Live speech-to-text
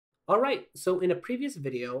Alright, so in a previous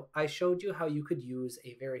video, I showed you how you could use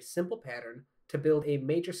a very simple pattern to build a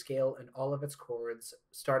major scale and all of its chords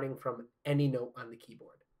starting from any note on the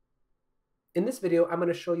keyboard. In this video, I'm going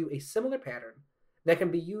to show you a similar pattern that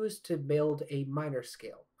can be used to build a minor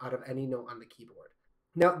scale out of any note on the keyboard.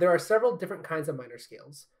 Now, there are several different kinds of minor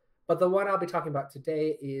scales, but the one I'll be talking about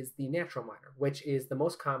today is the natural minor, which is the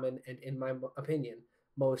most common and, in my opinion,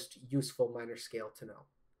 most useful minor scale to know.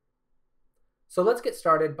 So let's get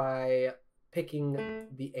started by picking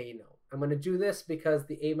the A note. I'm going to do this because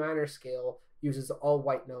the A minor scale uses all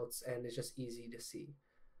white notes and is just easy to see.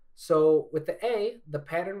 So with the A, the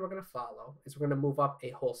pattern we're going to follow is we're going to move up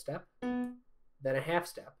a whole step, then a half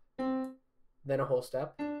step, then a whole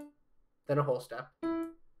step, then a whole step,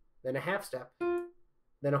 then a half step,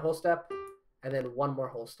 then a whole step, and then one more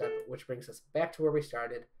whole step, which brings us back to where we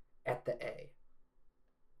started at the A.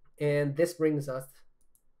 And this brings us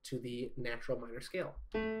to the natural minor scale.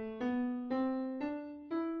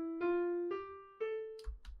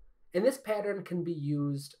 And this pattern can be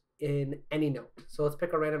used in any note. So let's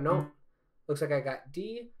pick a random note. Looks like I got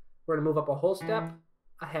D. We're going to move up a whole step,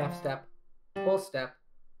 a half step, whole step,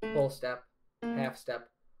 whole step, half step,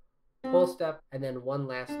 whole step, and then one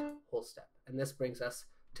last whole step. And this brings us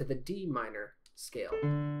to the D minor scale.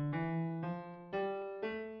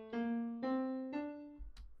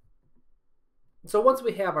 So once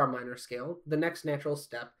we have our minor scale, the next natural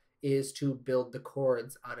step is to build the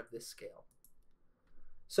chords out of this scale.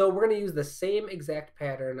 So we're going to use the same exact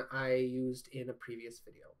pattern I used in a previous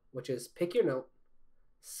video, which is pick your note,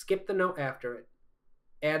 skip the note after it,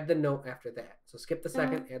 add the note after that. So skip the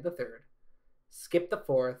second, add the third, skip the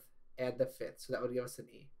fourth, add the fifth. So that would give us an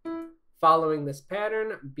E. Following this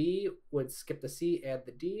pattern, B would skip the C, add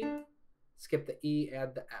the D, skip the E,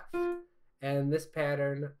 add the F. And this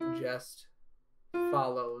pattern just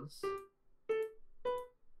follows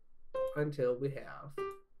until we have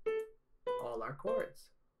all our chords.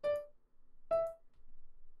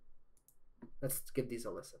 Let's give these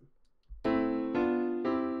a listen. And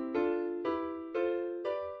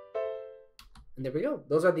there we go.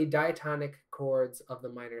 Those are the diatonic chords of the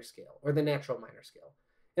minor scale, or the natural minor scale.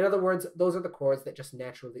 In other words, those are the chords that just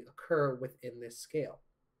naturally occur within this scale.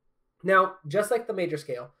 Now, just like the major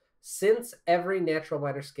scale, since every natural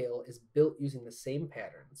minor scale is built using the same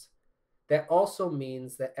patterns, that also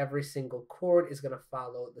means that every single chord is going to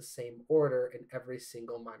follow the same order in every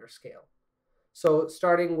single minor scale. So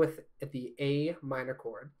starting with the A minor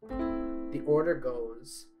chord, the order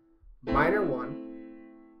goes minor 1,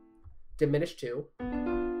 diminished 2,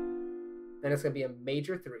 then it's going to be a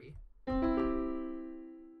major 3,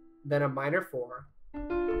 then a minor 4,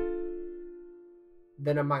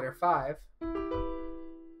 then a minor 5,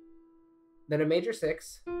 then a major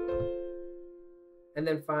 6, and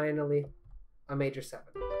then finally a major 7.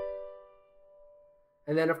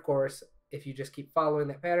 And then, of course, if you just keep following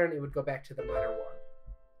that pattern, it would go back to the minor 1.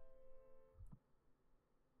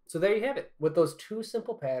 So there you have it. With those two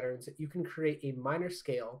simple patterns, you can create a minor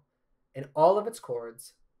scale and all of its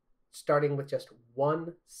chords, starting with just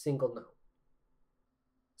one single note.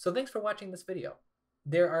 So thanks for watching this video.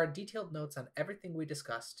 There are detailed notes on everything we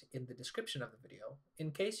discussed in the description of the video, in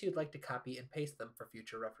case you'd like to copy and paste them for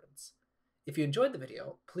future reference. If you enjoyed the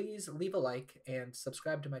video, please leave a like and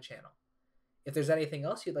subscribe to my channel. If there's anything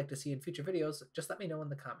else you'd like to see in future videos, just let me know in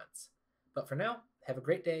the comments. But for now, have a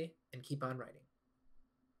great day and keep on writing.